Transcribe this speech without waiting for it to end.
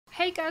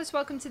Hey guys,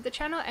 welcome to the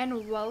channel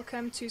and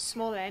welcome to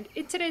Smalland.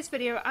 In today's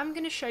video I'm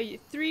going to show you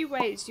 3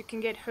 ways you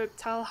can get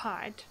Herptile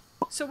hide.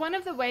 So one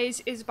of the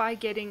ways is by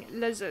getting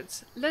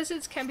lizards.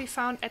 Lizards can be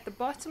found at the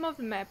bottom of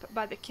the map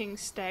by the king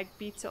stag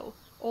beetle,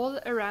 all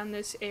around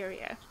this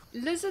area.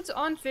 Lizards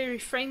aren't very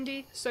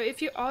friendly, so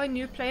if you are a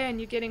new player and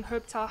you're getting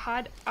Herptile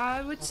hide,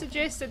 I would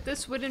suggest that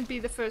this wouldn't be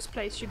the first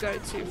place you go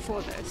to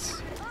for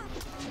this.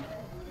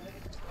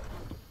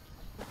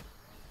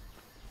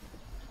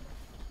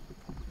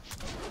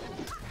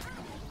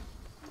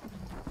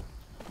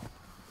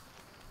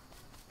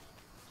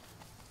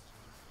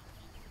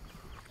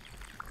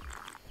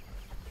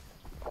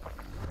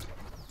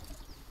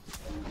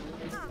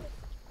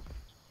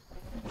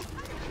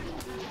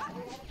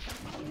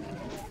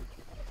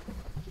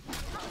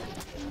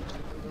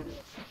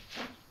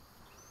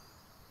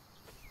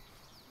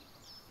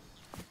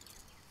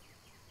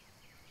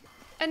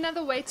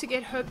 Another way to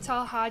get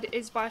Herptile hide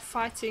is by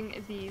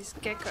fighting these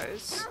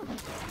geckos.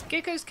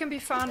 Geckos can be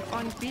found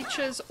on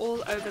beaches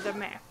all over the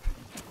map.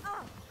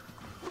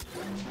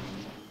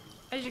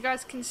 As you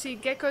guys can see,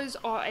 geckos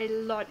are a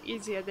lot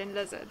easier than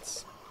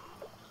lizards.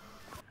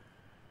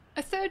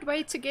 A third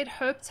way to get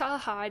Herptile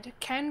hide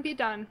can be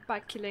done by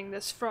killing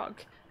this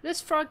frog.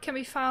 This frog can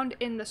be found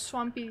in the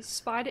swampy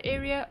spider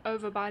area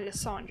over by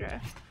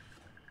Lysandra.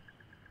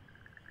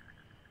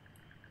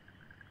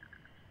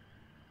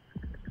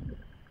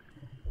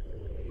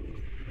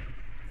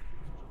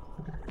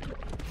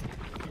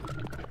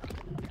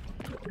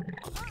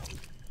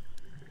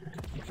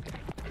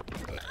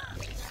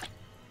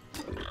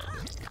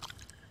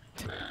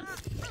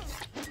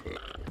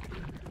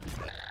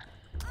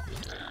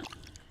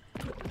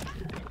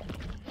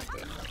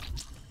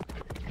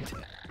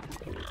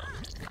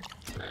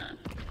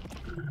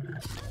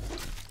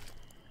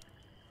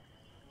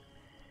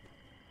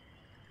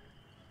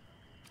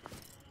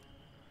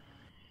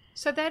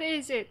 So that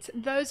is it.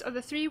 Those are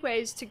the 3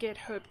 ways to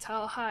get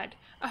Herptile hide.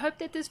 I hope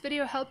that this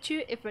video helped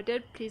you. If it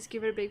did, please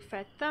give it a big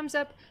fat thumbs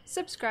up.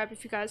 Subscribe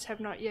if you guys have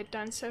not yet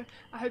done so.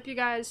 I hope you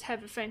guys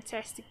have a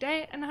fantastic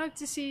day and I hope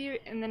to see you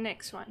in the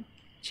next one.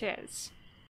 Cheers.